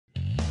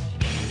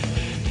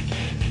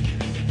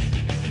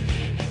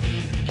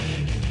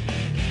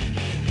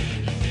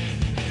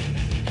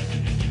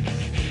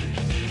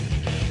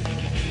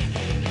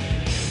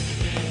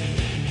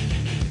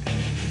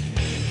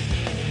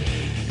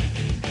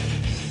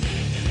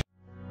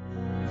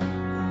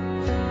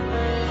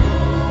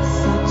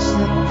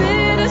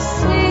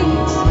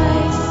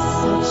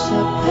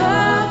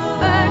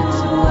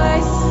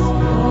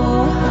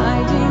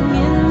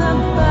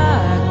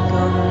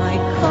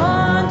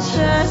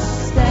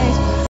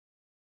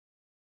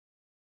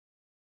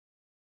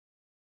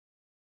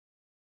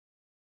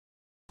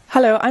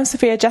Hello, I'm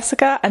Sophia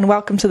Jessica, and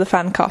welcome to the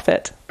Fan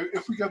Carpet.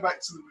 If we go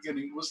back to the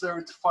beginning, was there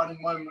a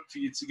defining moment for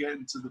you to get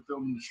into the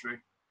film industry?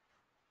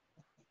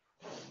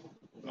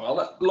 Well, I'll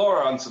let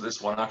Laura answer this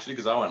one, actually,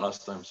 because I went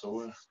last time,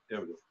 so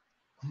here we go.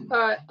 All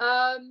right.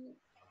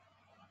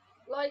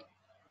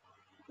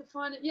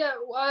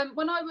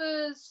 When I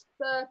was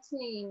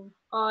 13,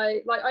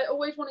 I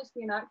always wanted to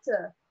be an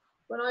actor.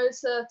 When I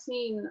was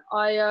 13,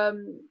 I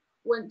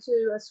went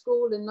to a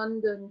school in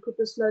London called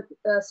the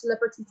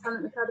Celebrity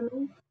Talent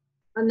Academy.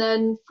 And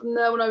then from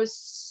there, when I was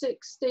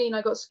 16,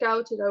 I got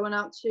scouted. I went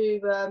out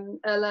to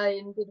LA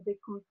and did a big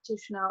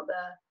competition out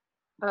there.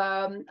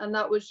 And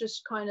that was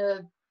just kind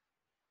of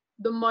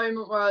the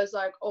moment where I was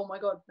like, oh my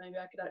God, maybe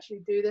I could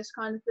actually do this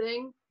kind of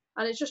thing.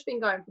 And it's just been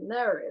going from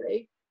there,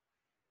 really.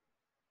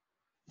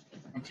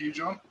 And for you,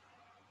 John?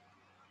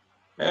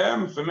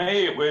 For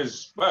me, it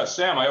was, well,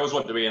 same. I always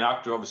wanted to be an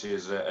actor, obviously,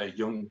 as a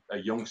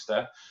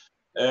youngster.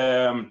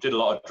 Did a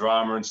lot of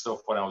drama and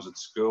stuff when I was at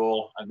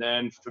school, and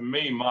then for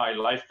me, my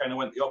life kind of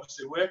went the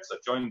opposite way because I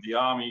joined the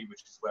army,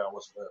 which is where I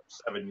was for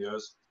 7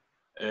 years.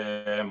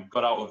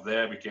 Got out of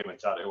there, became a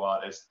tattoo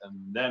artist,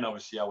 and then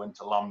obviously I went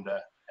to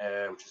LAMDA,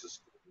 which is a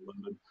school in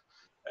London,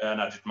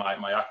 and I did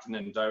my acting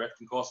and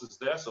directing courses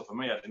there. So for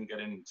me, I didn't get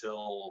in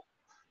until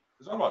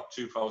it was about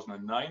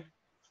 2009.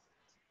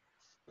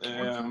 But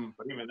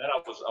even then,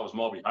 I was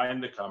more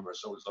behind the camera,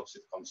 so it was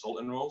obviously the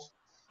consulting roles.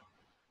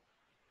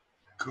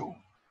 Cool.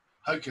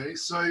 Okay,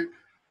 so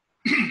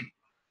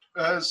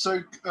we're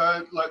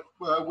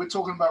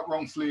talking about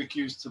Wrongfully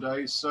Accused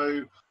today.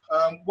 So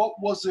what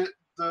was it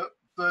that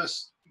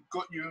first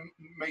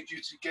made you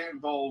to get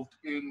involved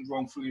in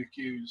Wrongfully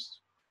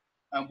Accused?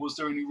 And was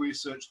there any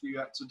research that you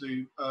had to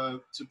do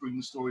to bring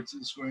the story to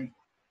the screen?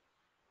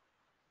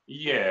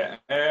 Yeah,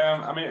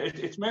 I mean,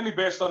 it's mainly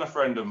based on a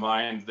friend of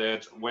mine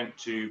that went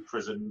to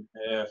prison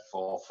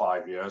for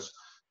 5 years.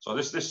 So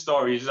this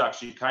story is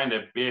actually kind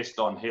of based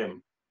on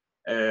him.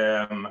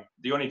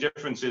 The only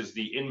difference is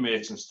the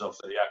inmates and stuff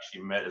that he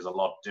actually met is a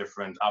lot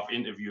different. I've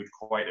interviewed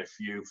quite a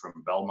few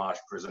from Belmarsh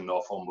Prison,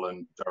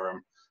 Northumberland,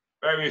 Durham,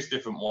 various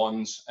different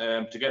ones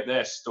to get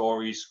their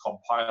stories,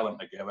 compile them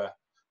together,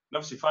 and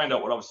obviously find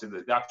out what obviously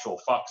the actual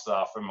facts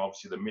are from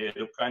obviously the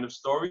made-up kind of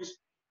stories.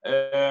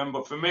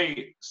 But for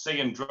me,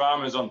 seeing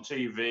dramas on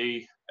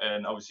TV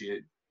and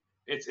obviously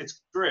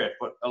it's great,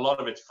 but a lot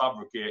of it's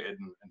fabricated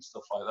and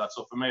stuff like that.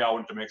 So for me, I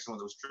wanted to make something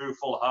that was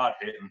truthful,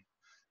 hard-hitting,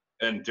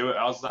 and do it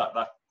as that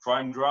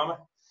crime drama.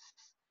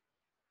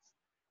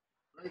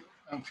 Great.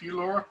 And for you,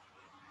 Laura?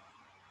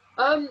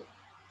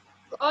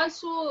 I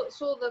saw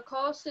the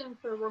casting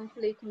for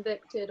Wrongfully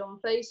Convicted on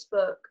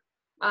Facebook,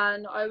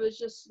 and I was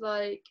just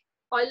like,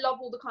 I love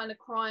all the kind of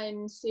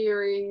crime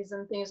series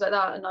and things like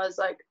that, and I was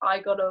like, I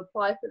got to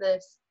apply for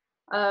this,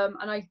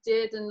 and I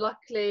did, and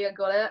luckily I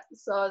got it.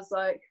 So I was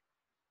like,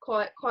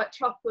 quite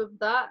chuffed with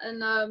that,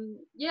 and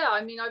yeah,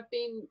 I mean, I've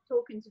been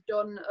talking to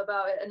John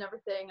about it and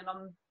everything, and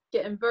I'm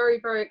getting very,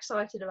 very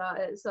excited about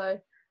it. So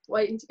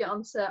waiting to get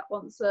on set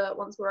once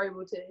we're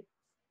able to.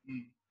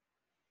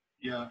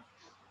 Yeah,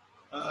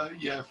 I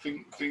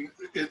think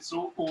it's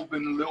all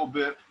been a little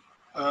bit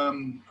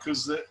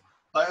because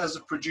like as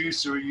a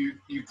producer,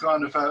 you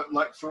kind of have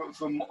like for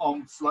me,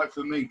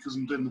 because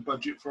I'm doing the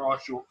budget for our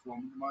short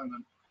film at the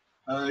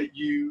moment.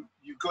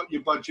 You've got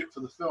your budget for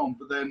the film,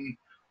 but then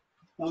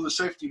all the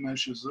safety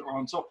measures that are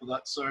on top of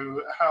that.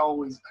 So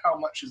how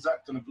much is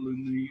that going to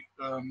balloon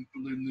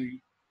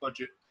the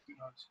budget?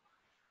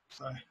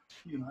 So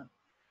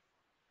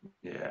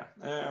Yeah.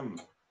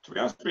 To be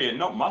honest with you,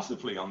 not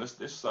massively on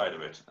this side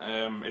of it.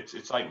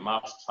 It's like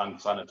masks, hand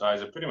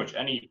sanitizer, pretty much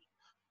any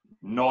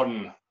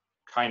non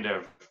kind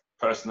of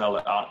personnel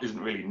that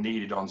isn't really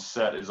needed on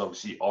set is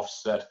obviously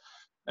offset.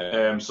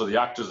 So the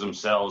actors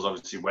themselves,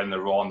 obviously, when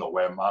they're on, they'll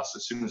wear masks.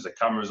 As soon as the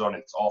camera's on,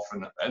 it's off,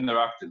 and they're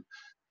acting.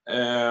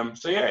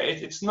 So yeah,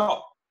 it's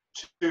not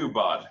too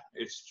bad.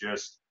 It's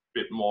just a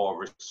bit more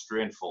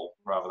restraintful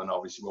rather than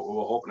obviously what we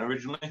were hoping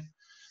originally.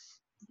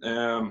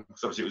 So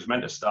obviously it was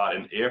meant to start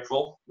in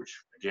April, which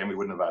again we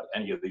wouldn't have had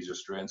any of these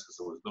restraints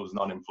because there was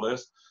none in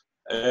place.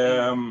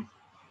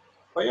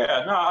 But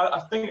yeah, no,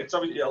 I think it's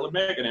obviously it'll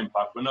make an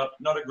impact, but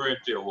not a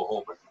great deal. We're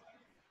hoping.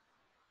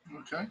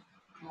 Okay,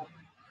 cool.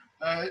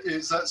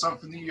 Is that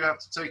something that you have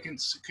to take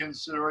into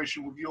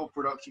consideration with your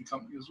production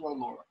company as well,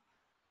 Laura?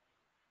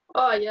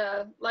 Oh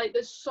yeah, like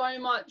there's so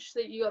much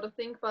that you got to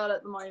think about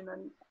at the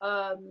moment,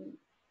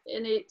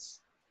 and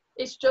it's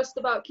just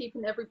about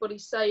keeping everybody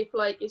safe.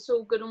 Like it's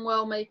all good and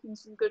well making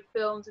some good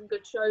films and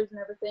good shows and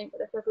everything,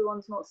 but if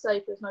everyone's not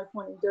safe, there's no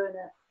point in doing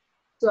it.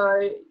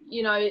 So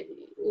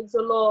it's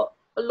a lot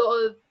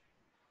of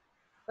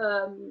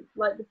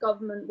like the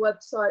government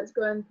websites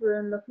going through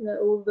and looking at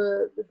all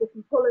the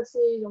different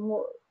policies and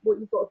what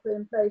you've got to put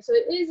in place. So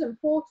it is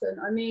important.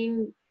 I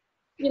mean,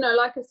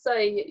 like I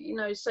say,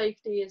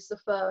 safety is the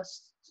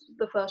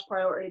first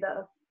priority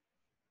there.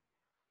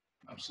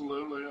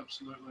 Absolutely.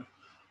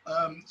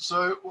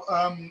 So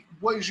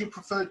what is your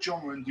preferred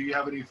genre, and do you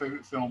have any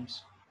favorite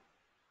films?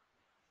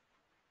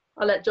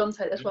 I'll let John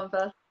take this one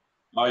first.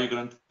 Are you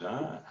going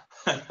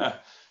to?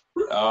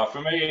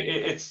 For me,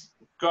 it's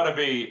got to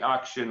be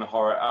action,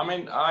 horror. I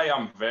mean, I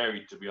am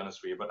varied, to be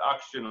honest with you, but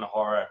action,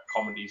 horror,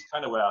 comedy is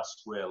kind of where I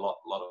swear a lot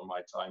of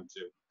my time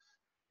to.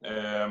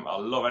 I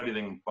love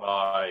anything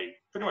by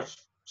pretty much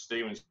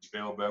Steven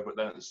Spielberg, but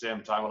then at the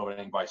same time, I love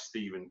anything by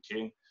Stephen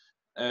King.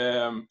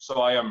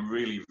 So I am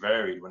really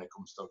varied when it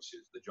comes to obviously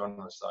the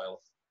genre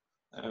style.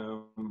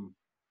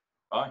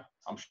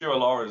 I'm sure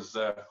Laura's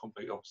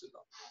completely opposite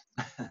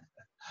though.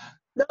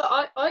 No,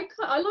 I like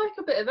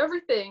a bit of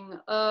everything.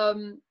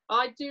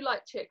 I do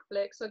like chick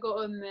flicks, I got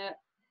to admit,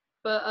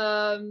 but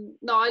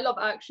no, I love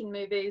action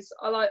movies.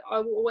 I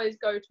will always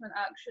go to an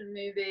action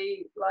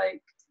movie,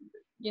 like,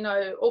 you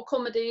know, or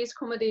comedies.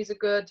 Comedies are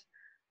good.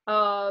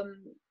 I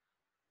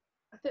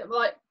think,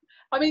 like,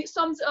 I mean, it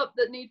sums it up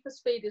that Need for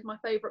Speed is my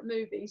favorite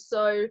movie,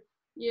 so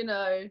you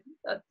know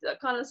that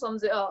kind of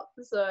sums it up.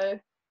 So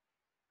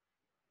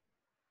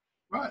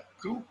Right,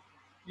 cool.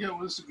 Yeah,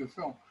 well, it's a good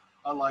film.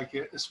 I like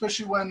it,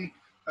 especially when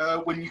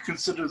you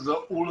consider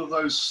that all of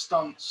those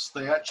stunts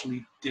they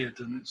actually did,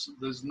 and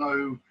there's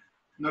no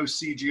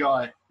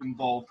CGI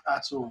involved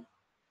at all.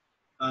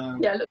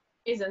 yeah, it looks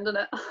amazing,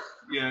 doesn't it?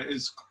 Yeah,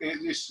 it's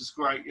just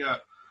great. Yeah,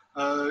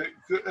 yeah,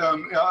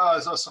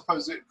 I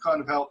suppose it kind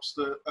of helps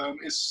that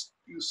it's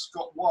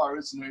Scott Wire,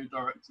 isn't it, who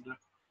directed it?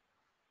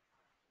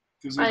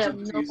 I have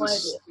no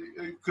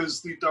idea.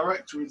 Because the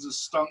director is a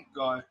stunt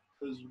guy,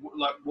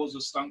 was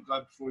a stunt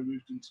guy before he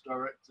moved into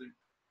directing.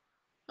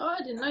 Oh,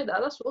 I didn't know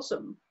that. That's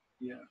awesome.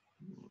 Yeah,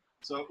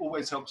 so it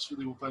always helps for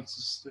the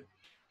authenticity.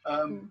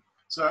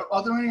 So,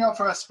 are there any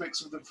other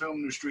aspects of the film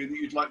industry that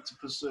you'd like to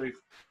pursue?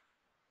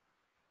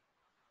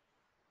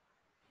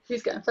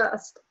 Who's getting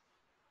first?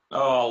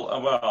 Oh,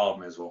 well, I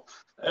may as well.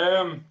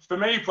 For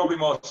me, probably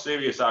more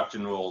serious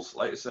action roles.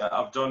 Like I said,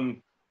 I've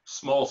done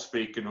small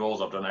speaking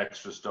roles, I've done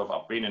extra stuff.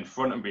 I've been in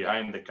front and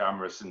behind the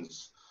camera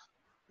since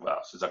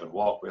I could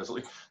walk,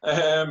 basically.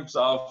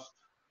 So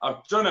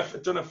I've done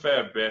a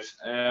fair bit,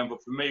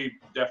 but for me,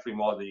 definitely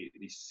more the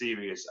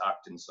serious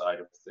acting side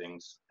of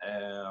things.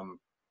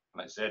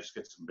 Like I said, just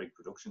get some big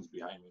productions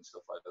behind me and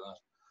stuff like that.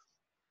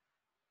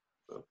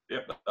 So,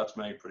 yep, that's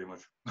me pretty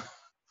much.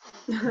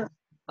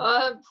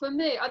 For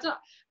me, I don't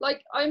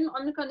like. I'm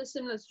kind of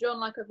similar to John.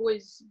 Like, I've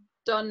always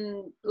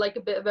done like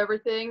a bit of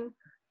everything.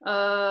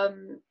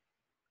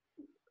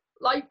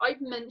 Like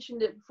I've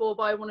mentioned it before,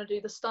 but I want to do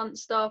the stunt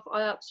stuff.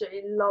 I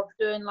absolutely love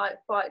doing like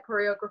fight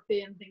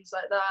choreography and things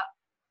like that.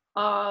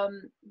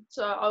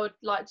 So I would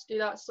like to do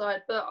that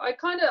side, but I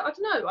don't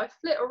know, I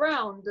flit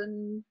around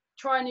and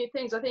try new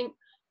things. I think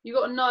you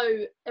got to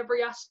know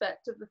every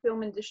aspect of the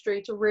film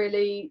industry to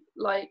really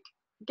like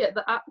get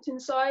the acting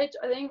side.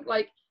 I think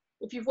like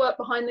if you've worked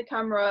behind the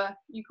camera,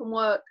 you can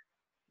work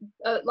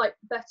like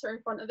better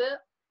in front of it.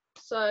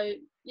 So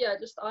yeah,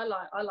 just I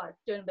like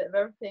doing a bit of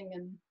everything,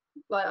 and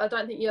like I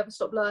don't think you ever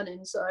stop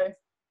learning. So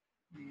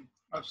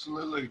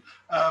absolutely.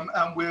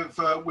 And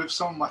with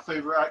some of my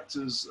favorite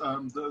actors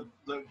that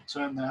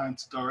turn their hand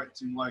to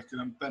directing, like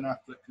Ben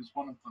Affleck is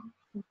one of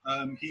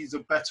them. He's a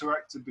better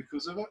actor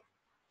because of it,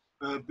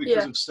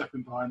 because of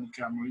stepping behind the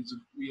camera.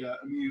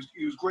 I mean,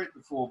 he was great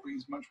before, but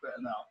he's much better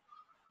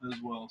now as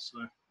well. So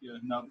yeah,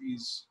 now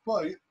he's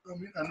quite. I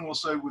mean, and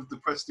also with the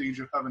prestige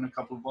of having a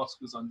couple of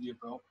Oscars under your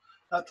belt,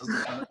 that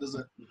doesn't hurt, does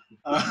it?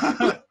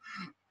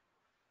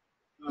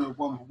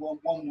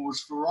 One was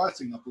for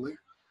writing, I believe.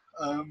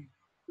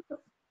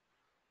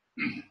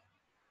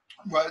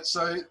 Right,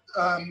 so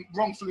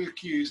Wrongfully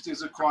Accused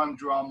is a crime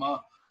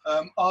drama.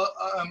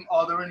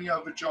 Are there any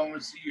other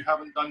genres that you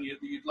haven't done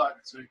yet that you'd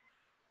like to?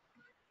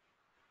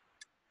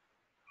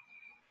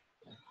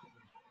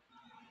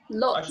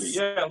 Lots. Actually,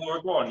 yeah,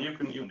 Laura, go on. You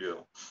can do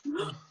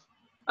it.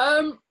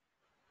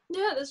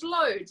 Yeah, there's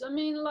loads. I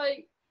mean,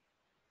 like,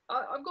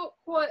 I've got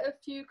quite a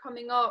few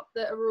coming up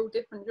that are all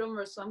different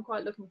genres, so I'm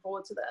quite looking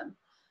forward to them.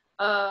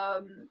 I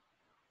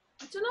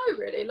don't know,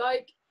 really.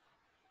 Like,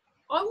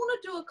 I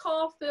want to do a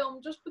car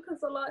film just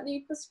because I like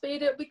Need for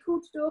Speed. It'd be cool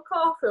to do a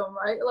car film,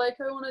 right? Like,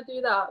 I want to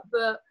do that,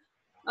 but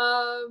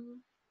I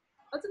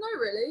don't know,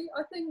 really.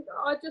 I think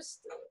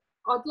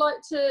I'd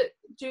like to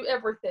do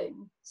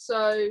everything.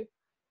 So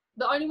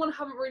the only one I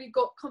haven't really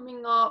got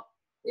coming up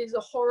is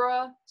a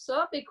horror, so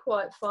that'd be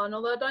quite fun,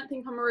 although I don't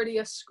think I'm really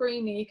a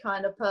screamy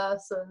kind of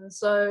person,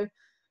 so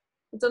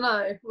I don't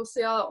know, we'll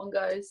see how that one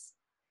goes.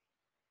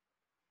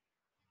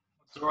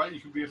 It's all right, you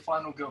can be a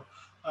final girl,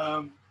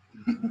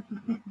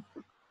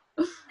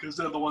 because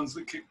they're the ones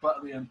that kick butt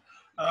at the end.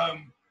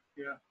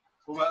 Yeah.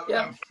 What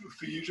about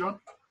for you, John?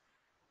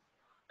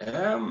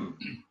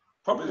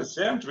 Probably the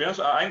same, to be honest.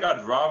 I think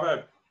I'd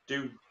rather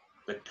do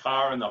the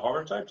car and the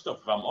horror type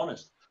stuff, if I'm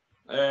honest.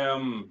 I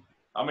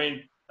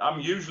mean, I'm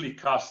usually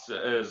cast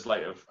as,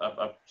 like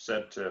I've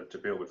said to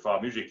people before,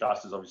 I'm usually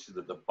cast as obviously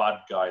the bad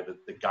guy,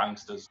 the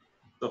gangsters,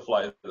 stuff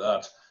like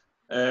that.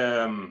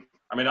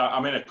 I mean,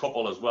 I'm in a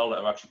couple as well that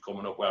are actually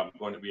coming up where I'm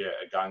going to be a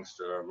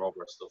gangster, a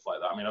robber, stuff like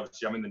that. I mean,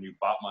 obviously, I'm in the new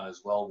Batman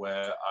as well,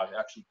 where I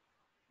actually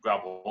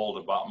grab a hold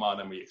of Batman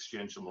and we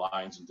exchange some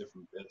lines and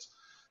different bits.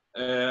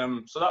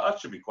 So that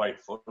should be quite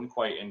fun,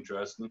 quite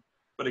interesting.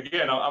 But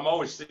again, I'm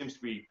always seems to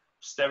be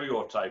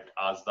stereotyped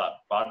as that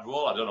bad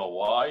role. I don't know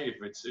why,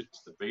 if it's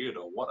the beard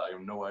or what, I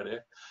have no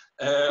idea.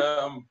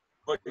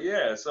 But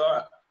yeah,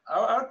 so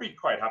I'd be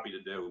quite happy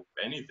to do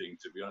anything,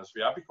 to be honest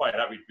with you. I'd be quite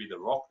happy to be the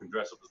Rock and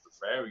dress up as the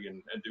fairy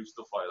and do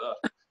stuff like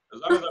that. As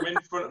long as I'm in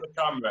front of the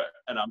camera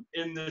and I'm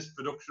in this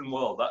production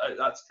world,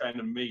 that's kind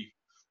of me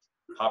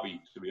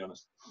happy, to be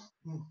honest.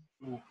 Cool.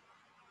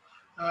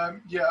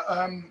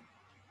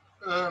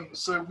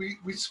 So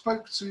we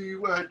spoke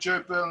to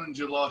Joe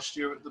Berlinger last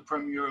year at the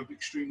premiere of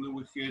Extremely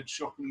Wicked,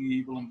 Shockingly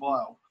Evil and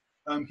Vile.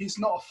 He's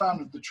not a fan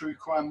of the true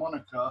crime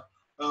moniker.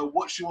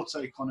 What's your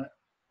take on it?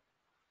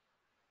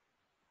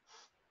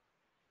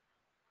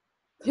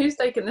 Who's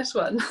taking this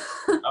one?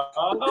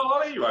 I'll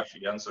let you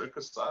actually answer it,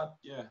 because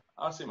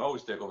I seem to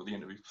always take over the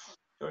interviews.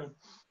 Go ahead.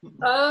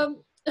 No,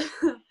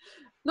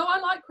 I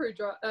like true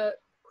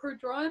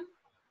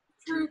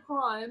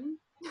crime.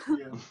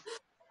 Yeah.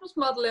 Just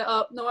muddle it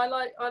up. No, I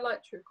like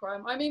true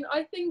crime. I mean,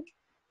 I think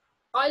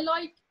I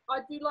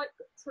do like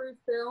true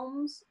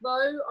films,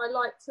 though. I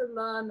like to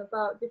learn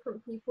about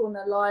different people in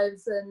their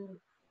lives and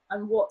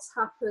what's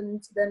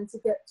happened to them to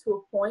get to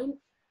a point.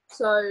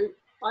 So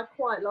I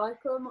quite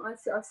like them. I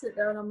sit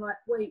there and I'm like,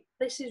 wait,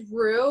 this is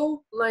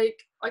real.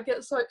 Like, I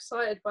get so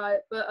excited by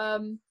it. But I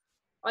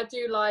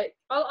do like,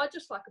 I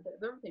just like a bit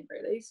of everything,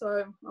 really.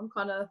 So I'm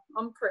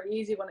pretty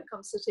easy when it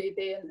comes to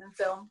TV and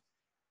film.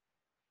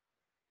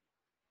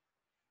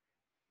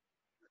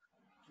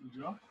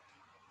 John?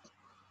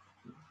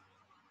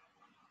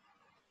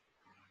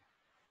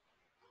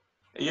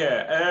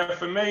 Yeah,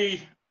 for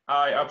me,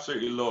 I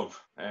absolutely love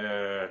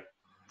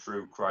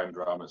true crime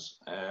dramas.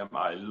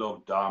 I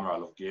love Dahmer, I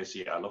love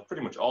Gacy, I love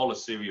pretty much all the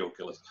serial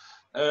killers.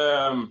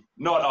 I'm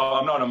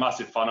not a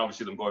massive fan,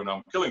 obviously, of them going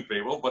around killing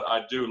people, but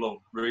I do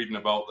love reading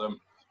about them.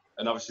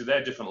 And obviously,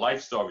 they're different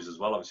life stories as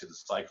well. Obviously, the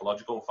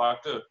psychological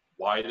factor,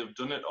 why they've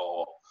done it,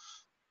 or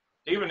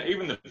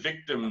even the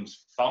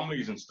victims'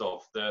 families and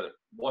stuff,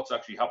 what's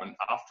actually happened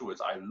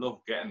afterwards. I love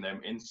getting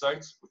them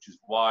insights, which is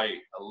why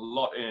a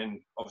lot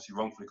in, obviously,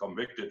 Wrongfully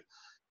Convicted,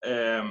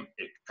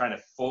 it kind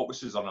of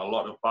focuses on a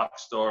lot of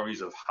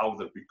backstories of how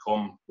they've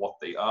become what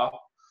they are.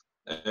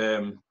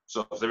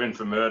 So if they're in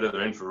for murder,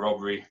 they're in for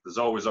robbery, there's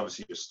always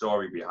obviously a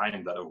story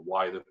behind that of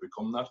why they've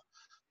become that.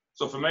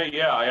 So for me,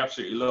 yeah, I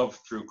absolutely love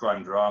true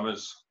crime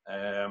dramas.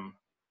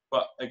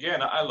 But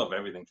again, I love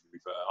everything, to be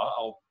fair.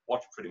 I'll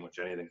watch pretty much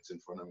anything that's in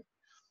front of me.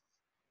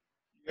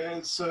 Yeah,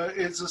 it's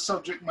a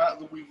subject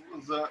matter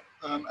that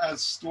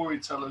as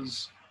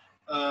storytellers,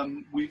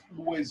 we've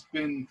always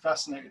been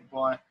fascinated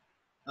by.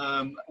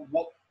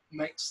 What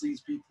makes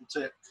these people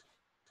tick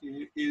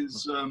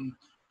is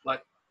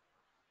like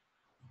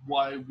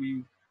why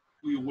we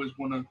always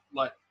want to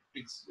like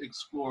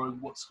explore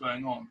what's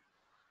going on.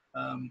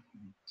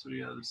 So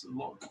yeah, there's a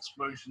lot of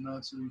explosion there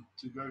to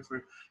go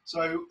through.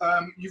 So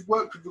you've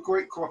worked with a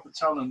great crop of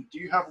talent. Do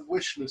you have a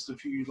wish list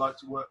of who you'd like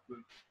to work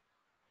with?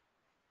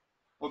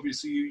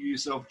 Obviously, you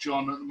yourself,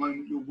 John, at the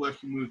moment you're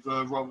working with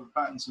Robert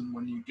Pattinson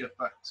when you get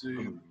back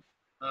to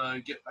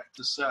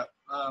set.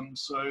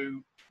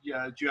 So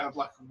yeah, do you have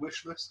like a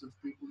wish list of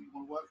people you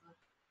want to work with?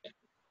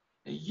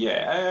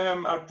 Yeah,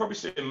 I'd probably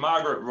say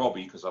Margaret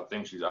Robbie, because I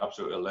think she's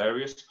absolutely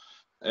hilarious.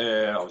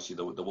 Obviously,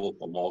 the Wolf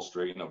on Wall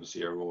Street, and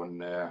obviously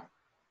everyone,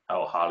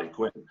 Harley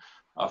Quinn.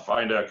 I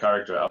find her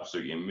character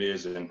absolutely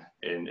amazing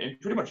in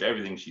pretty much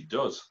everything she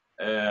does.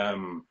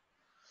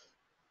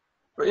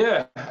 But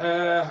yeah,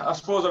 I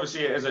suppose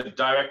obviously as a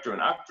director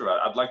and actor,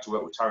 I'd like to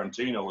work with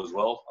Tarantino as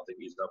well. I think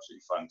he's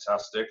absolutely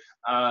fantastic.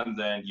 And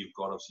then you've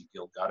got obviously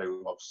Gal Gadot,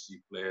 who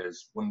obviously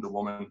plays Wonder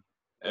Woman.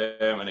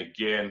 And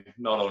again,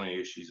 not only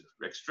is she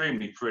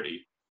extremely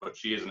pretty, but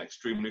she is an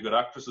extremely good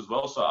actress as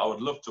well. So I would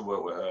love to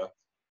work with her.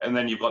 And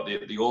then you've got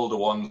the older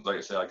ones, like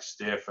I say, like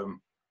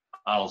Statham,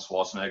 Arnold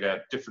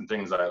Schwarzenegger, different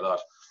things like that.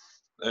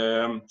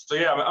 So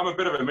yeah, I'm a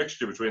bit of a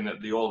mixture between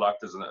the old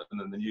actors and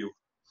then the new.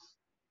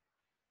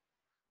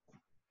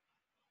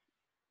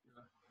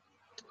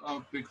 I'm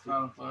a big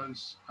fan of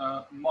those.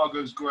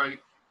 Margot's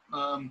great.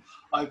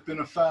 I've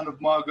been a fan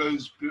of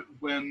Margot's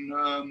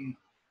when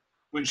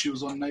she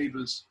was on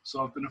Neighbours,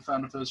 so I've been a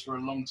fan of hers for a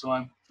long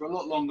time, for a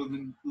lot longer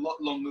than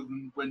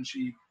when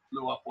she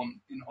blew up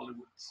in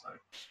Hollywood. So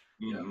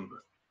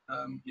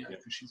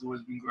because she's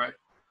always been great.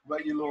 What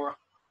about you, Laura?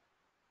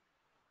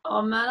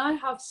 Oh man, I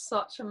have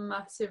such a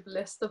massive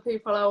list of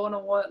people I want to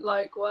work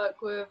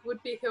with.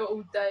 Would be here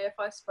all day if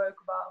I spoke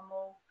about them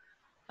all.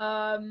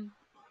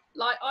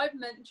 Like I've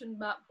mentioned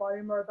Matt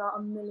Bomer about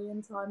 1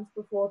 million times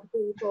before to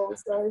people,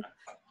 so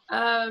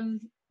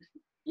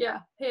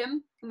yeah,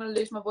 him. I'm gonna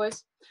lose my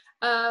voice.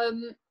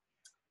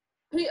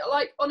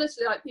 Like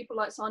honestly, like people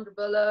like Sandra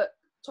Bullock,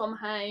 Tom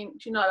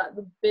Hanks, you know, like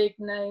the big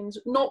names.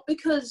 Not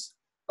because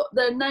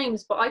their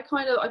names, but I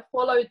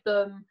followed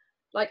them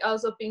like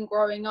as I've been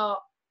growing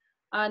up,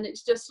 and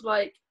it's just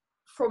like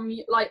from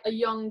like a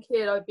young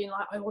kid, I've been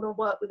like, I want to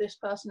work with this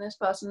person. They've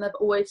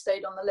always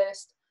stayed on the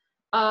list.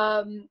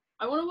 I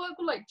want to work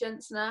with like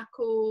Jensen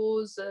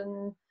Ackles,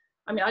 and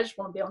I mean, I just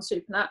want to be on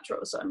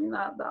Supernatural, so I mean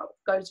that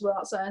goes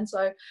without saying.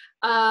 So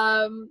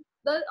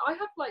I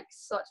have like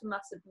such a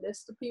massive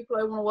list of people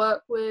I want to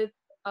work with.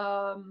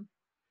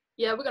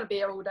 Yeah, we're going to be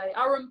here all day.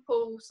 Aaron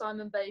Paul,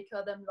 Simon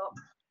Baker, them lot.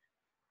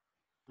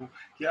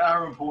 Yeah,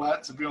 Aaron Paul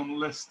had to be on the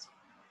list.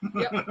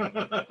 Yep.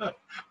 But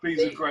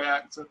he's a great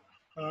actor.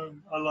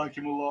 I like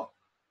him a lot.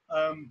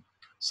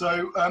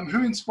 So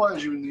who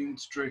inspires you in the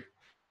industry?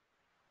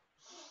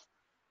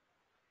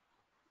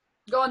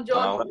 Go on,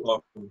 John.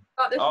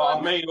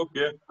 Me,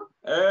 okay.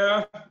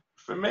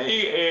 For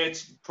me,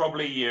 it's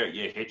probably your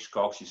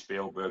Hitchcocks, your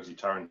Spielbergs, your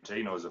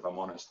Tarantinos, if I'm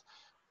honest.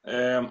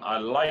 I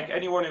like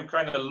anyone who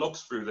kind of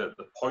looks through the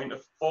point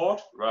of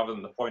thought rather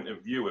than the point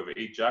of view of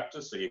each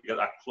actor, so you get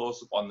that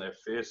close-up on their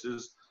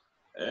faces.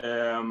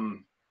 So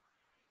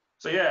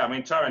yeah, I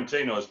mean,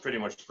 Tarantino is pretty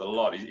much the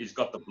lot. He's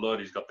got the blood,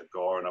 he's got the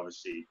gore, and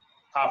obviously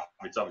half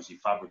of it's obviously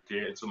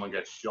fabricated. Someone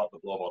gets shot, the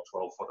blow about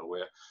 12 foot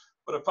away.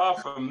 But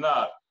apart from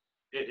that,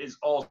 it is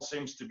all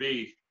seems to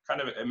be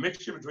kind of a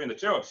mixture between the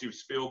two. Obviously,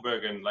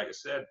 Spielberg and, like I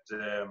said,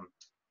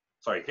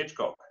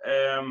 Hitchcock.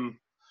 In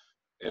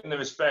the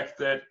respect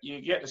that you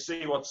get to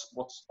see what's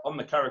on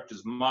the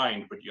character's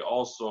mind, but you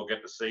also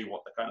get to see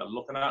what they're kind of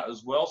looking at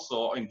as well.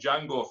 So in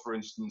Django, for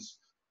instance,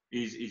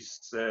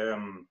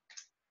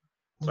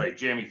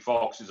 Jamie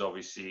Foxx is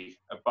obviously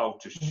about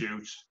to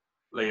shoot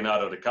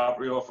Leonardo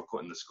DiCaprio for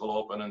cutting the skull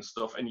open and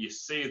stuff, and you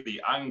see the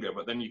anger,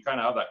 but then you kind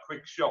of have that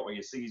quick shot where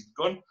you see his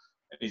gun,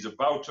 and he's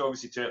about to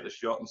obviously take the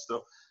shot and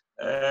stuff.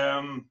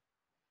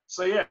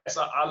 So yes,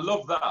 I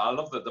love that. I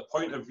love the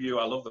point of view.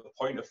 I love the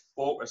point of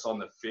focus on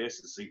the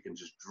faces, so you can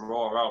just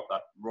draw out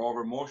that raw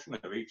emotion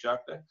of each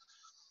actor.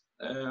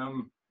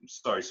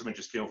 Sorry, something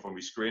just came up on my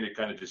screen. It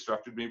kind of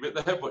distracted me a bit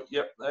there, but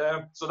yep.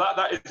 So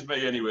that is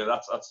me anyway.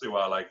 That's who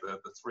I like. The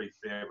three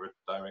favorite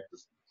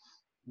directors.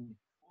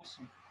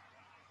 Awesome.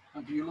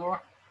 And you,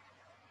 Laura?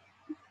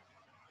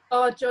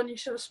 Oh, John, you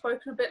should have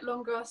spoken a bit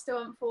longer. I still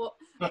haven't thought.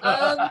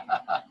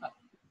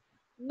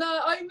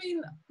 No, I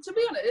mean, to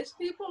be honest,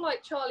 people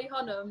like Charlie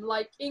Hunnam,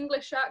 like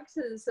English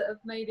actors that have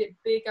made it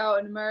big out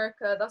in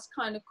America, that's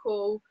kind of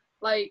cool.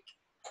 Like,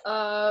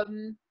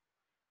 there's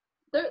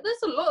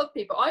a lot of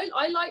people.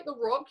 I like The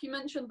Rock. You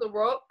mentioned The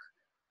Rock.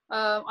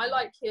 I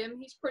like him.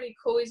 He's pretty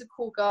cool. He's a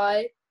cool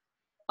guy.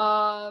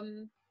 I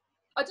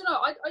don't know.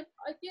 I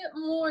get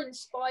more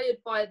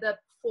inspired by their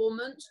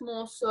performance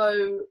more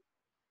so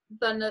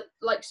than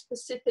like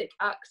specific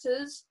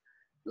actors.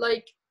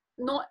 Like,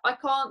 I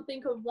can't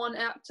think of one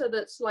actor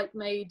that's like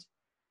made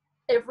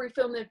every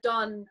film they've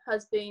done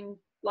has been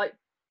like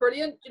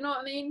brilliant. Do you know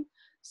what I mean?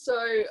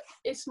 So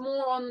it's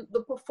more on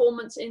the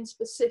performance in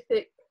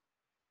specific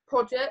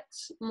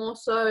projects more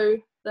so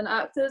than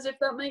actors, if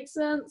that makes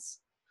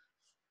sense.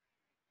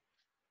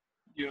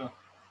 Yeah,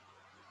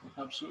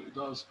 absolutely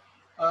does.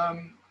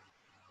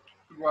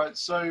 Right,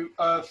 so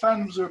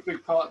fandoms are a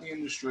big part of the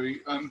industry.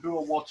 Who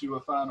or what are you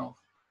a fan of?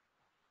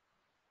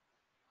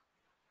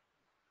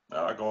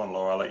 Go on,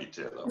 Laura. I'll let you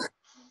take that.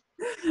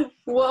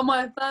 What am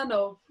I a fan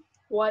of?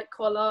 White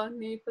Collar,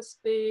 Need for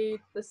Speed,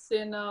 The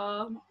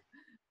Sinner.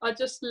 I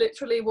just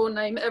literally will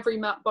name every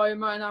Matt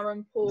Bomer and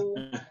Aaron Paul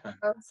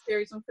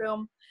series and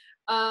film.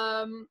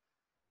 No,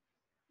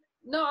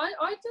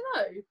 I don't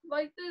know.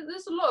 Like,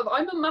 there's a lot of.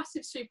 I'm a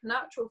massive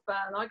Supernatural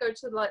fan. I go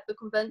to like the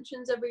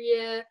conventions every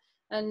year,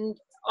 and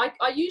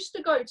I used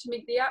to go to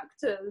meet the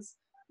actors.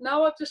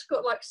 Now I've just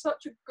got like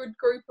such a good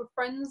group of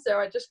friends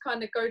there. I just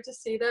kind of go to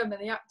see them, and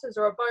the actors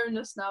are a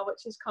bonus now,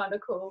 which is kind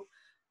of cool.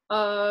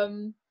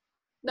 No,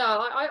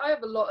 I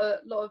have a lot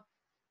of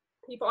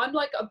people. I'm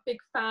like a big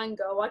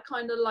fangirl. I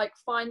kind of like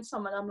find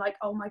someone. I'm like,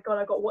 oh my god,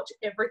 I got to watch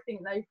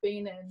everything they've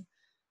been in.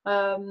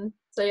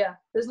 So yeah,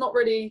 there's not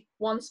really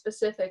one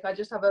specific. I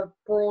just have a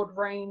broad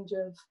range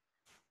of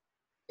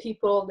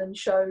people and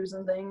shows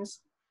and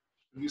things.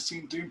 Have you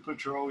seen Doom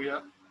Patrol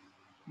yet?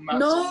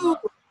 No,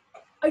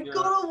 I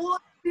gotta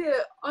watch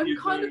it.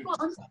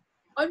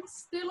 I'm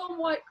still on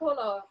White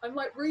Collar. I'm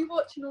like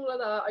rewatching all of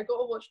that. I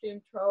gotta watch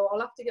Doom Patrol.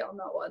 I'll have to get on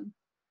that one.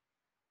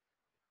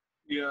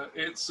 Yeah,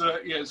 it's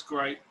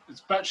great.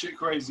 It's batshit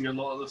crazy a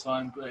lot of the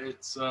time, but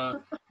it's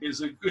a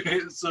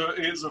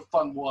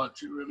fun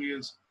watch. It really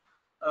is.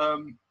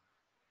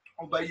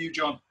 What about you,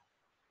 John?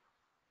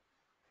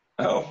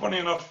 Oh, funny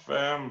enough,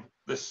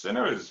 The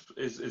Sinner is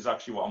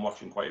actually what I'm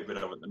watching quite a bit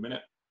of at the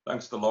minute.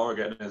 Thanks to Laura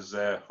getting us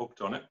hooked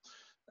on it.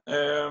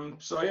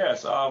 So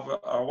yes, I've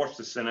watched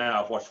The Sinner.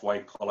 I've watched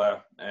White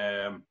Collar.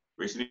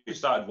 Recently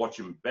started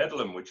watching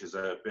Bedlam, which is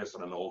based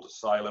on an old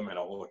asylum in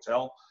a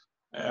hotel.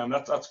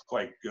 That's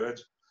quite good.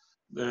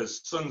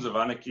 There's Sons of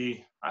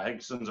Anarchy. I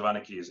think Sons of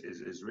Anarchy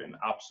is written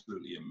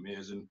absolutely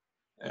amazing.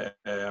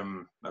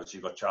 Obviously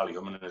you've got Charlie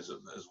Hunnam as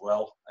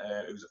well,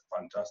 who's a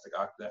fantastic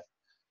actor.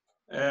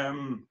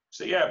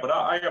 So yeah, but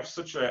I have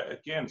such a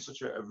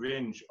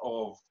range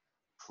of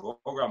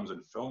programs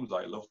and films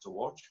I love to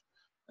watch.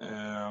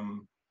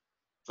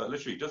 So it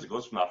literally it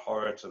goes from that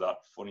horror to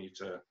that funny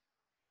to,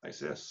 like I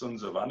say,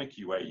 Sons of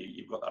Anarchy, where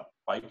you've got that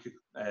bike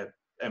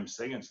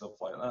MC and stuff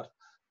like that.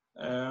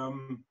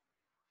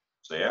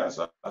 So yeah,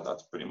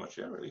 that's pretty much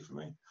it really for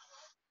me.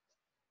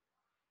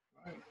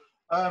 Right.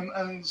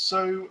 And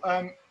so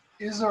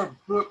is there a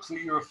book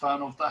that you're a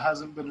fan of that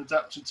hasn't been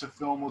adapted to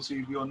film or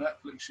TV or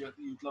Netflix yet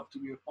that you'd love to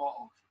be a part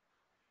of?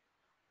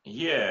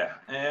 Yeah,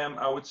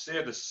 I would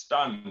say The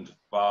Stand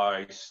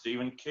by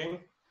Stephen King.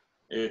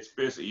 It's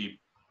basically,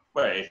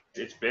 well,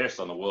 it's based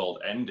on the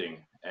world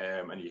ending,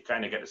 and you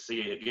kind of get to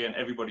see again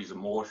everybody's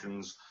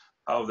emotions,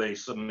 how they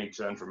suddenly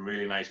turn from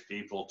really nice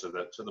people to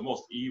the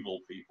most evil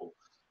people.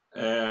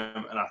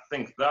 And I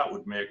think that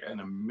would make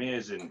an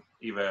amazing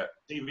either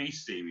TV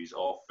series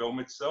or film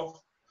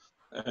itself.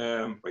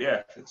 But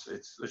yeah,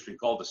 it's literally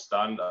called The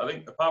Stand. I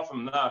think apart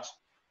from that,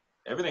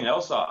 everything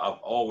else that I've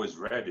always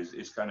read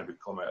is kind of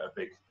become a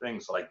big thing.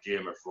 So like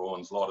Game of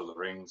Thrones, Lord of the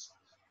Rings,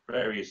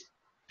 various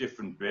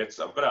different bits.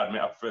 I've got to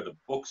admit, I prefer the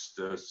books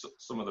to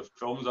some of the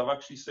films I've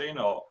actually seen,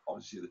 or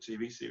obviously the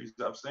TV series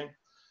that I've seen.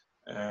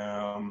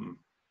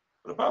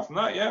 But apart from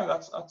that, yeah,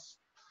 that's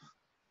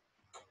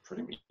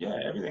pretty much, yeah,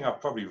 everything I've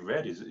probably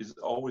read is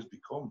always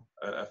become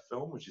a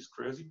film, which is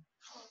crazy.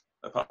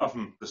 Apart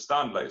from The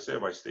Stand, like I say,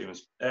 by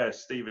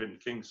Stephen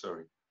King,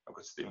 sorry. I've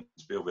got Steven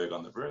Spielberg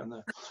on the brain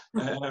there.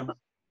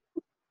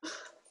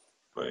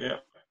 But yeah,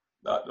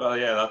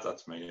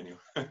 that's me anyway.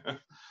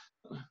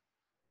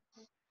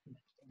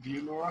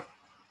 You, Laura?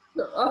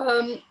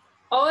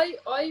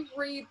 I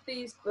read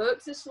these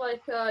books. It's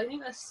like I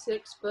think there's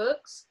 6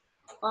 books,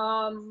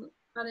 and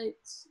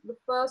it's the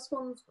first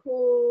one's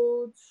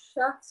called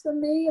Shatter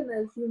Me, and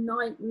there's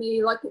Unite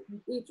Me. Like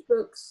each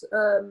book's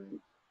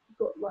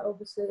got like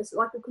obviously it's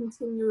like a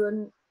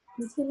continuum.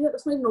 That's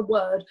not even a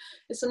word.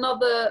 It's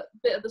another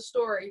bit of the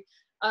story.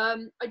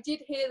 I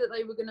did hear that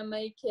they were going to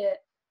make it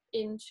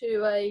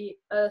into a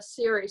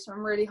series, so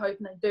I'm really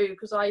hoping they do,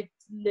 because I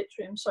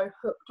literally am so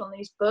hooked on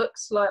these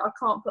books. Like I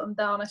can't put them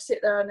down. I sit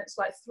there and it's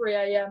like 3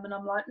 a.m. and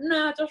I'm like,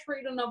 nah, just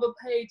read another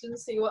page and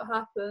see what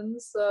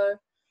happens. So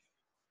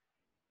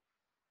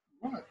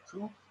Right,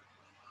 cool.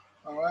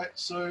 All right,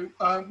 so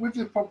with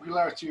the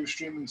popularity of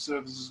streaming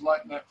services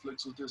like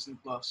Netflix or Disney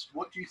Plus,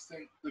 what do you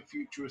think the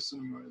future of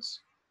cinema is?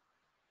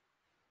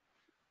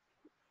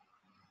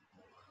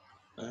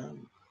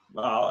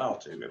 I'll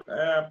take it.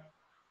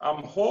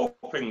 I'm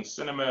hoping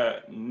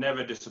cinema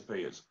never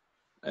disappears.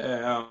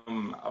 I've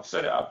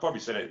probably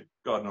said it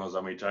God knows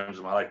how many times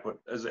in my life, but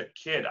as a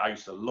kid, I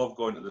used to love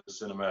going to the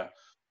cinema,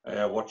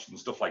 watching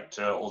stuff like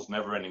Turtles,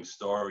 Never-Ending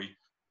Story,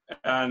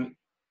 and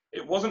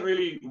it wasn't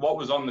really what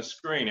was on the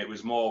screen, it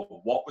was more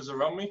what was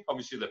around me.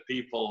 Obviously, the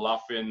people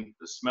laughing,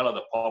 the smell of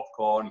the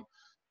popcorn,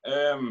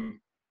 and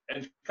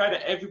kind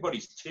of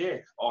everybody's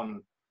take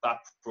on that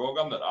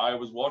program that I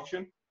was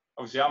watching.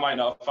 Obviously, I might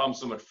not have found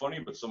someone funny,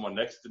 but someone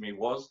next to me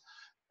was.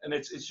 And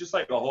it's just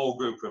like a whole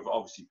group of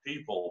obviously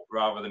people,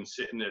 rather than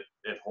sitting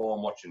at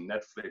home watching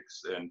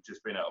Netflix and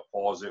just being able to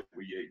pause it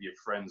with your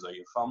friends or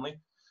your family.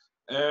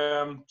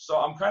 So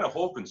I'm kind of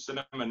hoping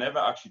cinema never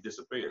actually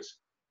disappears.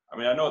 I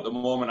mean, I know at the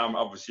moment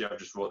I've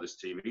just wrote this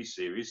TV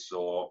series,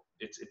 so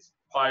it's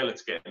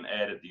pilots getting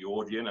aired at the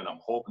Odeon, and I'm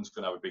hoping it's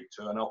going to have a big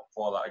turnout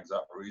for that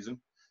exact reason.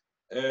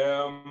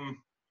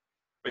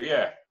 But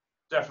yeah,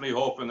 definitely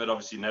hoping that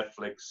obviously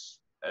Netflix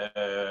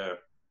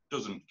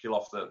doesn't kill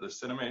off the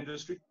cinema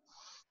industry.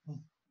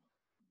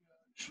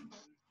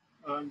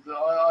 And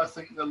I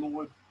think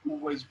there'll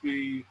always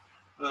be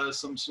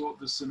some sort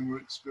of a cinema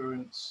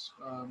experience.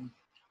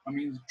 I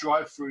mean,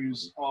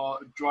 drive-ins are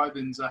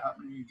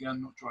happening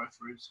again, not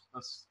drive-throughs.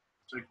 That's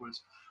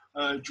takeaways.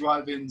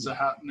 Drive-ins are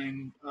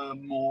happening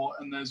more,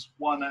 and there's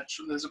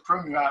a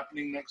premiere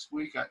happening next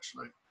week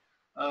actually,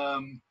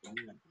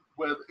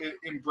 where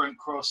in Brent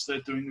Cross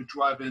they're doing a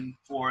drive-in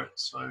for it.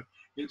 So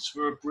it's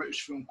for a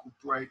British film called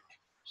Break.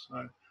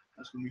 So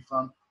that's gonna be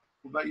fun.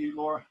 What about you,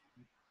 Laura?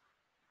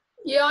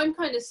 yeah, I'm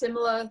kind of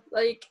similar.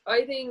 Like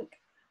I think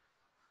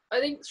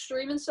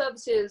streaming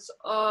services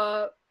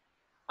are.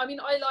 I mean,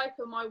 I like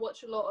them. I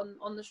watch a lot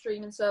on the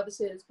streaming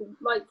services. But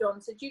like John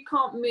said, you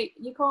can't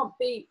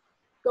beat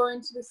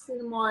going to the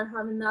cinema and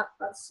having that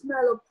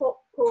smell of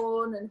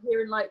popcorn and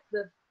hearing like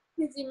the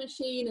fizzy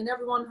machine and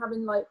everyone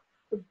having like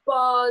the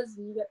buzz,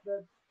 and you get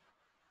the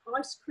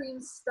ice cream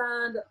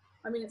stand.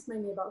 I mean, it's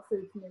mainly about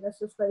food for me, let's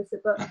just face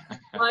it. But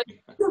like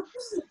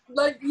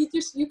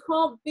you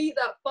can't beat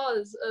that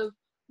buzz of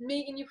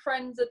meeting your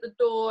friends at the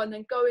door and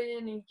then going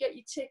in and you get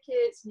your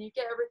tickets and you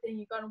get everything.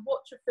 You go and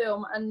watch a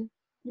film, and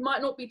you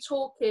might not be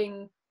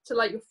talking to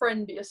like your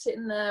friend, but you're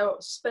sitting there or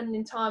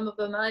spending time with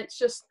them. And it's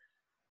just,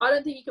 I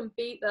don't think you can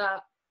beat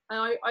that. And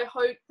I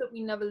hope that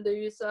we never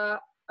lose that.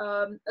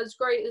 As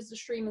great as the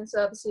streaming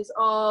services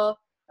are,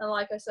 and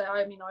like I say,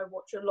 I mean, I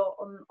watch a lot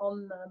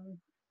on them.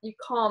 You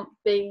can't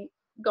beat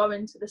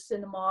going to the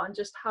cinema and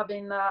just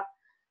having that,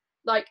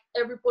 like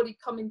everybody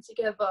coming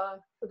together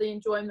for the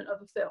enjoyment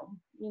of a film,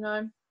 you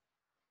know?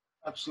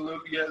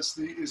 Absolutely, yeah. It's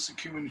the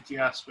community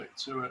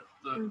aspect to it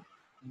that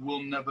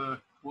will never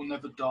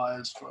die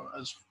as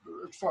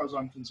far as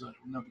I'm concerned.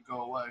 It will never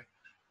go away.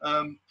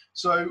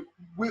 So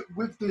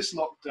with this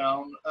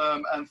lockdown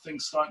and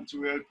things starting to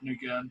reopen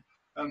again,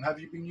 have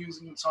you been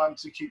using the time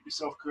to keep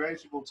yourself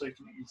creative or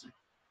taking it easy?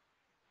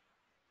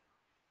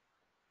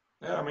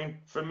 Yeah, I mean,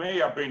 for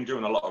me, I've been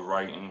doing a lot of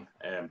writing,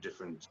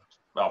 different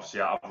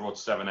obviously I've wrote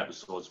 7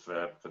 episodes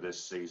for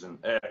this season.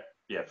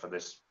 For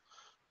this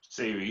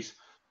series.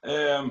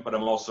 But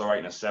I'm also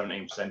writing a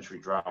 17th century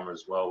drama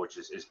as well, which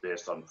is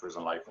based on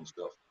prison life and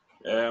stuff.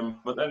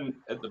 But then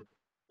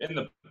in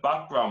the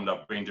background,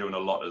 I've been doing a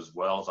lot as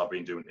well. So I've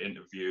been doing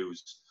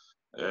interviews,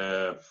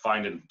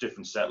 finding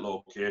different set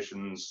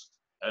locations,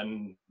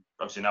 and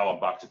obviously now I'm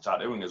back to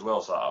tattooing as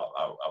well. So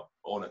I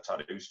own a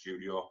tattoo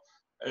studio.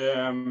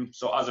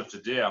 So as of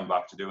today, I'm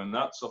back to doing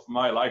that. So for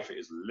my life, it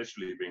has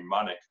literally been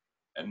manic,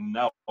 and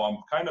now I'm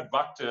kind of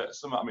back to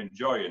something I'm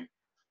enjoying.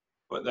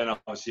 But then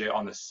obviously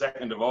on the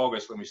 2nd of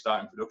August, when we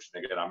start in production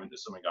again, I'm into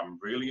something I'm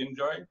really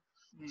enjoying.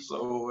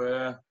 So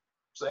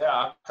yeah,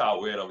 I can't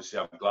wait. Obviously,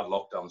 I'm glad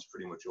lockdown's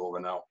pretty much over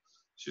now.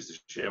 It's just a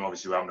shame,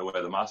 obviously, we're having to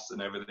wear the masks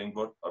and everything,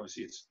 but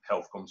obviously it's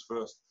health comes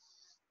first.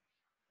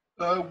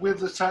 With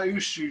the tattoo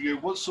studio,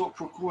 what sort of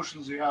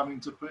precautions are you having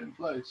to put in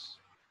place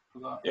for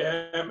that?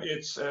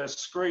 It's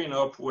screen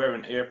up,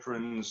 wearing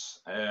aprons,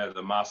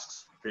 the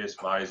masks, face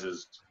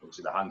visors,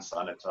 obviously the hand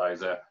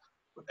sanitizer.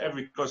 But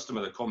every customer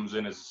that comes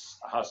in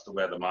has to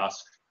wear the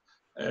mask.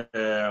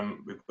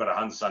 We've got a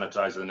hand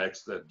sanitizer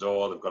next to the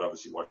door. They've got to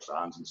obviously wash their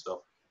hands and stuff.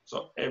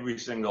 So every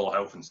single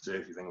health and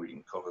safety thing we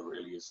can cover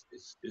really is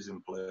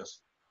in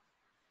place.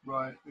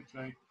 Right.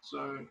 Okay.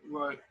 So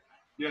right.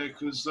 Yeah.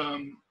 Because I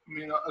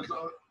mean,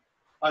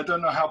 I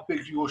don't know how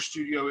big your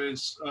studio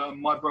is.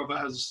 My brother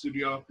has a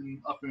studio up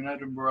in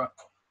Edinburgh.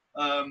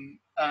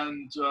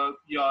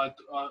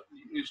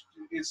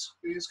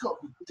 It's got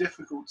to be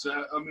difficult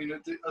to. I mean,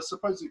 I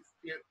suppose it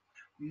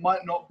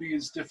might not be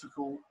as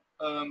difficult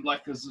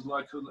like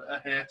a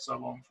hair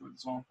salon, for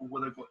example,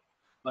 where they've got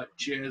like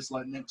chairs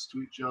like next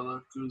to each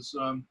other. Because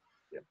I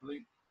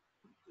think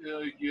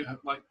you have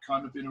like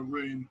kind of in a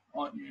room,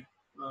 aren't you,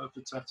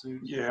 for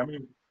tattoos? Yeah, I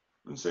mean,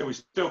 so we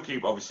still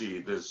keep,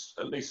 obviously, there's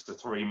at least a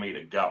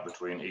 3-meter gap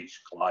between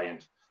each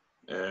client,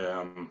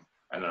 and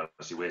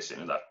obviously we're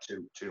sitting at that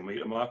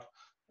 2-meter mark.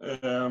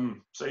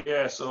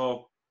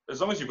 So as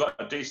long as you've got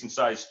a decent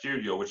sized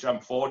studio, which I'm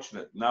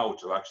fortunate now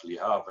to actually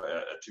have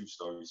a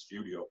 2-story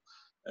studio,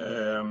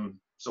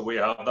 so we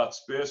have that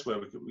space where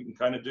we can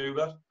kind of do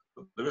that.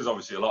 But there is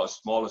obviously a lot of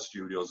smaller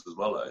studios as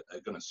well that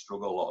are going to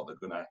struggle a lot. They're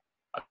going to,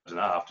 I don't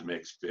know, have to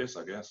make space,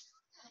 I guess.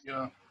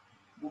 Yeah.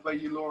 What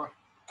about you, Laura?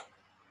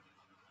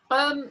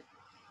 I've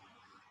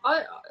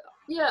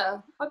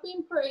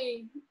been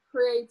pretty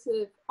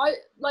creative.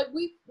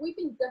 We've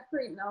been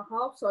decorating our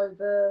house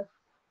over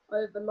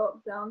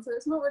lockdown, so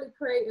it's not really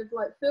creative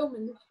like film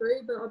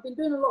industry, but I've been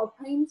doing a lot of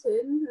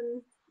painting,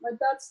 and my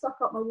dad stuck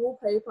up my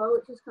wallpaper,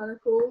 which is kind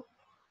of cool.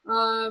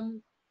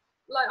 I've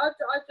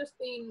just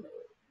been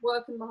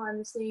working behind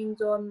the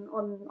scenes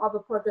on other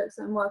projects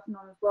that I'm working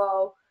on as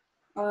well.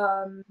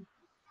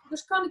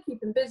 Just kind of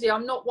keeping busy.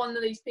 I'm not one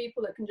of these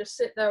people that can just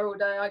sit there all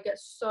day. I get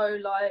so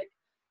like,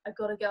 I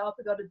gotta get up,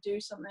 I gotta do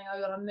something, I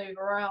gotta move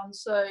around.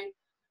 So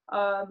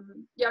I've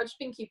just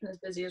been keeping as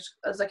busy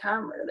as I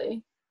can,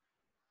 really.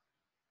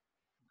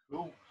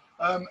 Cool.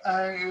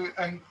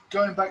 And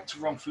going back to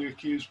Wrongfully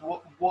Accused,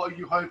 what are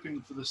you hoping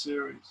for the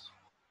series?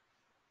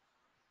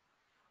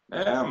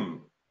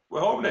 We're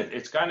hoping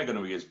it's kind of going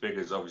to be as big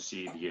as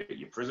obviously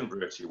your Prison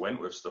Breaks, your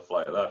Wentworth, stuff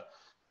like that.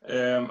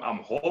 I'm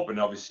hoping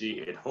obviously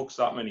it hooks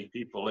that many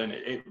people in.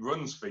 It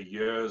runs for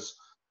years,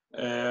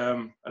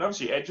 and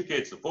obviously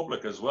educates the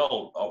public as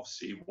well.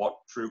 Obviously, what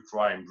true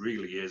crime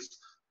really is,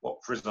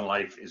 what prison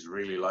life is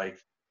really like,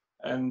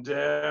 and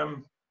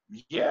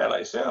like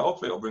I say,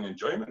 hopefully it'll bring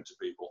enjoyment to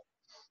people.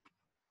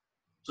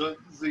 So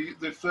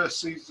the first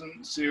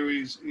season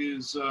series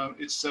is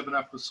it's 7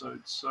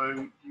 episodes.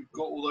 So you've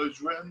got all those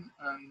written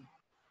and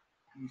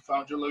you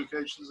found your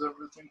locations,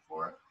 everything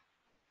for it.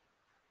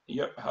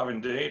 Yep, have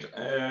indeed.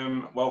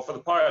 Well, for the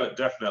pilot,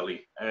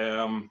 definitely.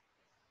 The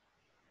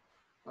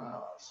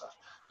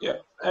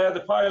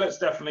pilot's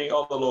definitely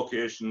all the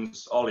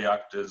locations, all the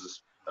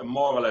actors are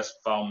more or less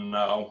found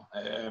now.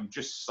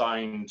 Just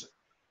signed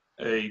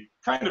a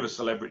kind of a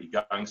celebrity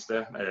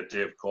gangster,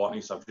 Dave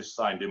Courtney, so I've just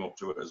signed him up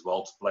to it as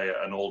well to play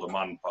an older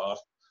man part.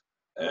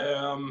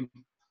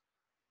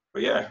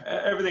 But yeah,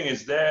 everything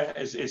is there,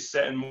 is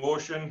set in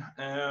motion,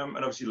 and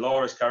obviously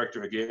Laura's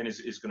character again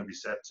is going to be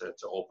set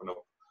to open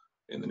up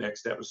in the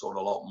next episode a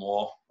lot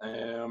more.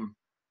 So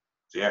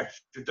yeah,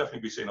 should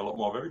definitely be seeing a lot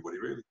more of everybody,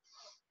 really.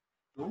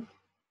 Cool.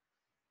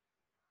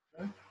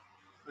 Okay.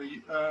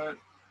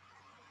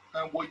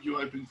 And what are you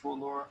hoping for,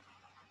 Laura?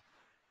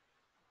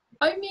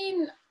 I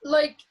mean,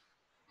 like,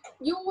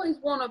 you always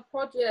want a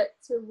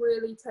project to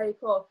really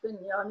take off, don't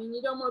you? I mean,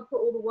 you don't want to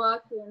put all the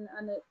work in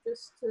and it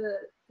just to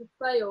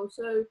fail.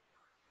 So,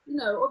 you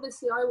know,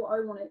 obviously I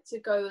want it to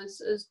go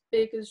as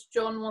big as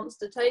John wants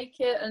to take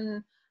it,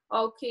 and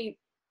I'll keep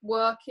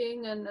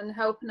working and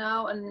helping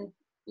out and,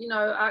 you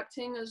know,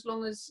 acting as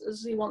long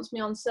as he wants me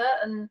on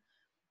set. And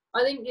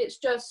I think it's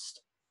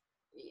just,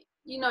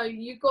 you know,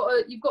 you've got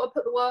to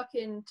put the work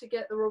in to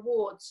get the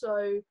reward.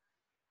 So,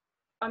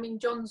 I mean,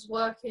 John's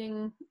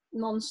working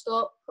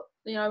non-stop.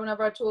 You know,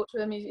 whenever I talk to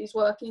him, he's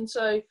working.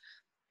 So,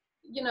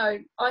 you know,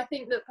 I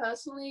think that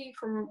personally,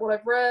 from what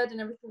I've read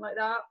and everything like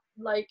that,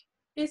 like,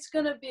 it's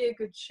gonna be a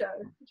good show.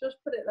 Just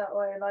put it that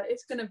way. Like,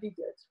 it's gonna be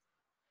good.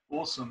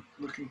 Awesome.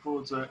 Looking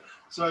forward to it.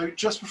 So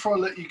just before I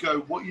let you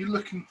go, what are you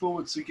looking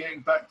forward to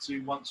getting back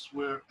to once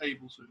we're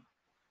able to?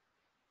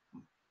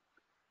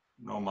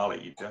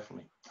 Normality,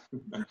 definitely.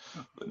 But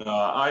no,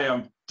 I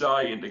am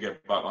dying to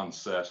get back on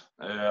set.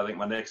 I think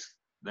my next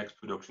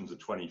production's the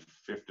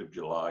 25th of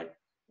July,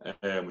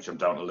 which I'm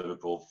down to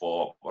Liverpool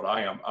for. But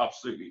I am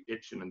absolutely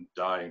itching and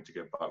dying to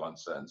get back on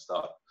set and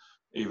start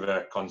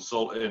either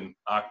consulting,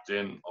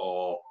 acting,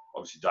 or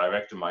obviously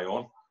directing my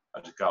own.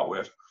 I just can't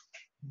wait.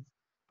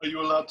 Are you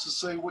allowed to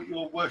say what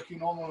you're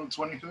working on the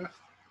 25th?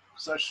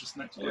 Because that's just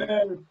next week.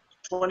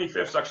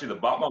 25th is actually the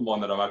Batman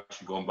one that I'm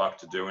actually going back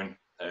to doing.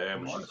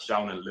 Which Nice. is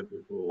down in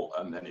Liverpool,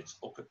 and then it's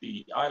up at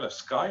the Isle of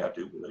Skye, I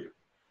do believe.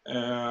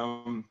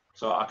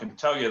 So I can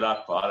tell you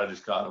that part, I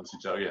just can't obviously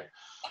tell you.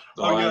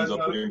 So I end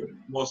up doing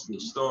most of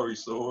the story,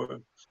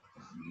 so...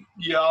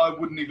 Yeah, I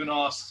wouldn't even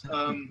ask.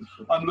 I'm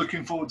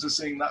looking forward to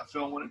seeing that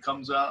film when it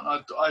comes out.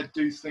 I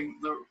do think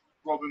that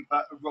Robert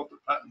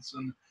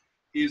Pattinson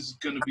is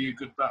going to be a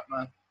good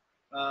Batman.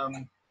 I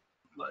mean,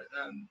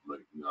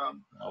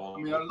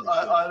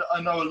 I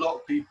know a lot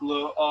of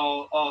people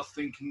are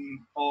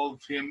thinking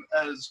of him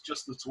as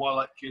just the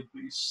Twilight Kid,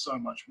 but he's so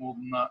much more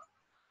than that.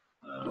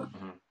 I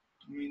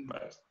mean,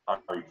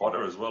 Harry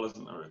Potter as well,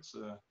 isn't there? It's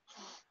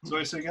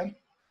sorry, say again.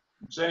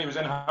 I'm saying he was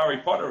in Harry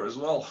Potter as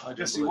well.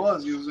 Yes, he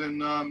was. He was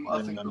in.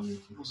 I think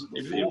was it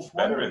the he was fourth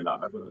better one? in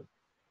that.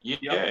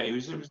 Yeah, he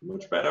was a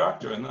much better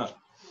actor in that.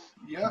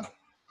 Yeah.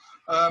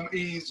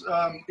 He's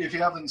if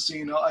you haven't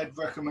seen it, I'd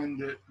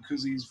recommend it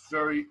because he's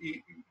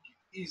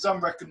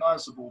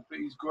unrecognizable, but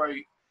he's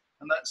great,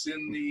 and that's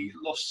in the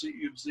Lost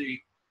City of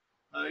Z.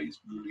 He's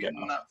brilliant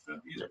in that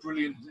film. He's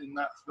brilliant in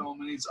that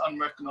film, and he's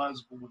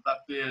unrecognizable with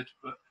that beard,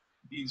 but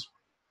he's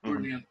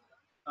brilliant.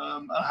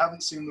 I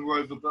haven't seen The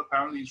Rover, but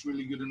apparently he's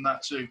really good in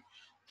that too.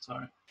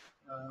 So,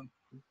 yeah.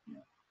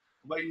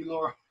 What about you,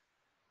 Laura?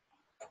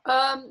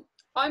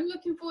 I'm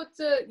looking forward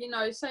to,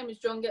 same as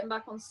John, getting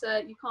back on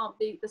set. You can't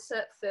beat the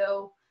set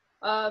feel.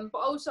 But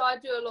also I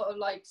do a lot of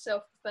like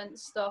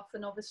self-defense stuff,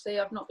 and obviously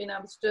I've not been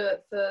able to do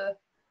it for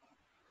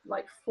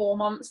like 4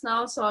 months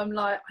now. So I'm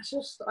like,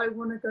 I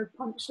want to go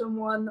punch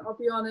someone. I'll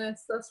be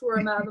honest, that's where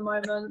I'm at the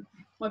moment.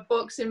 My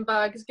boxing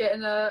bag is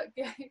getting a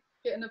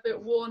bit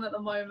worn at the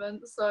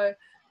moment, so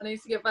I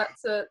need to get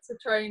back to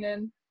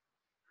training.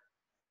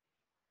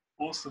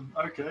 Awesome.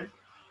 Okay.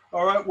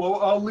 All right. Well,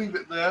 I'll leave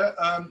it there.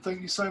 Thank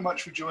you so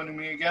much for joining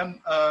me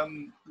again.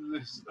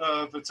 This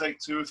for take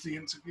 2 of the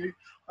interview.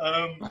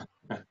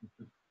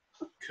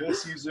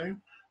 Curse you,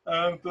 Zoom.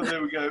 But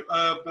there we go.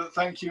 But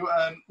thank you,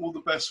 and all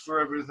the best for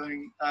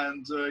everything.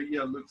 And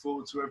yeah, look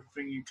forward to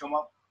everything you come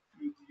up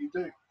you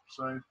do.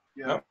 So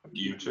yeah. Yep,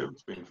 you too.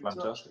 It's been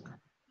fantastic.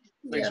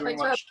 Thanks very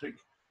much.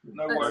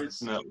 No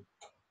worries. No.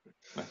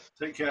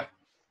 Take care.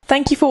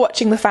 Thank you for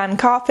watching The Fan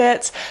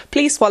Carpet.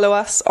 Please follow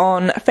us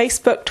on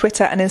Facebook,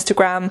 Twitter and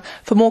Instagram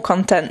for more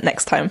content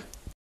next time.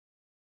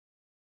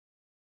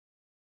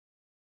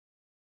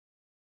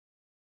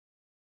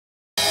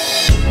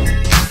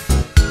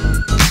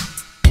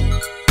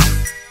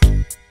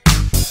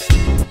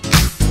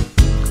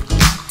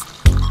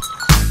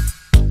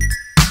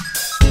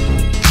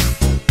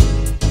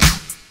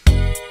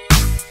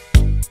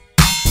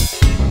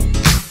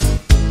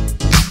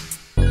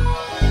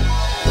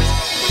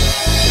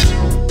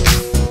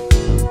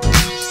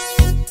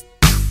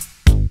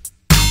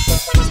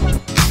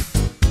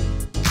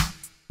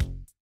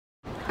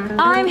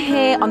 I'm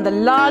here on the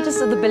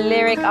largest of the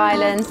Balearic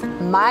Islands,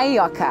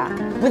 Mallorca.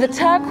 With the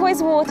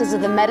turquoise waters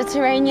of the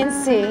Mediterranean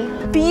Sea,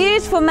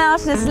 beautiful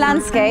mountainous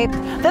landscape,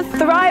 the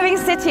thriving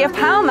city of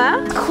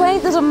Palma,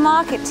 quaint little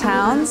market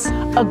towns,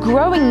 a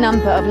growing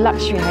number of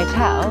luxury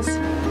hotels,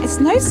 it's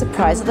no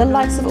surprise that the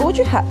likes of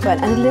Audrey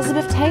Hepburn and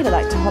Elizabeth Taylor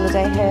like to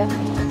holiday here.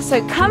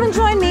 So come and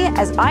join me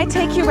as I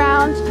take you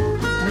round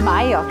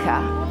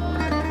Mallorca.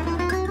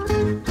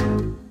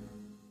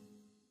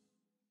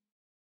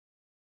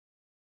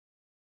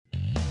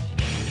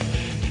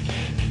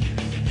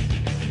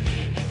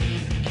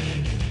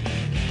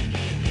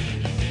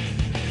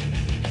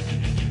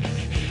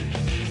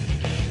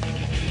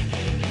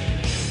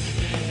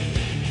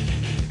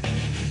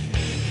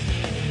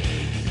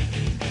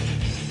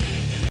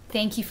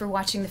 Thank you for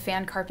watching The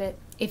Fan Carpet.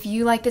 If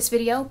you like this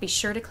video, be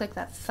sure to click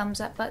that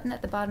thumbs up button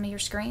at the bottom of your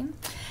screen.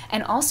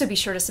 And also be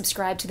sure to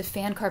subscribe to the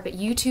Fan Carpet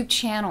YouTube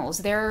channels.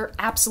 They're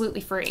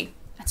absolutely free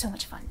and so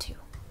much fun too.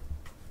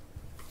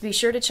 Be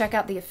sure to check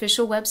out the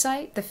official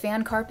website,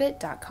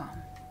 thefancarpet.com.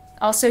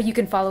 Also, you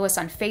can follow us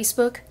on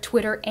Facebook,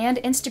 Twitter, and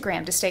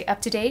Instagram to stay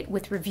up to date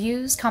with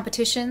reviews,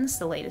 competitions,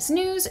 the latest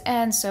news,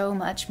 and so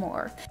much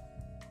more.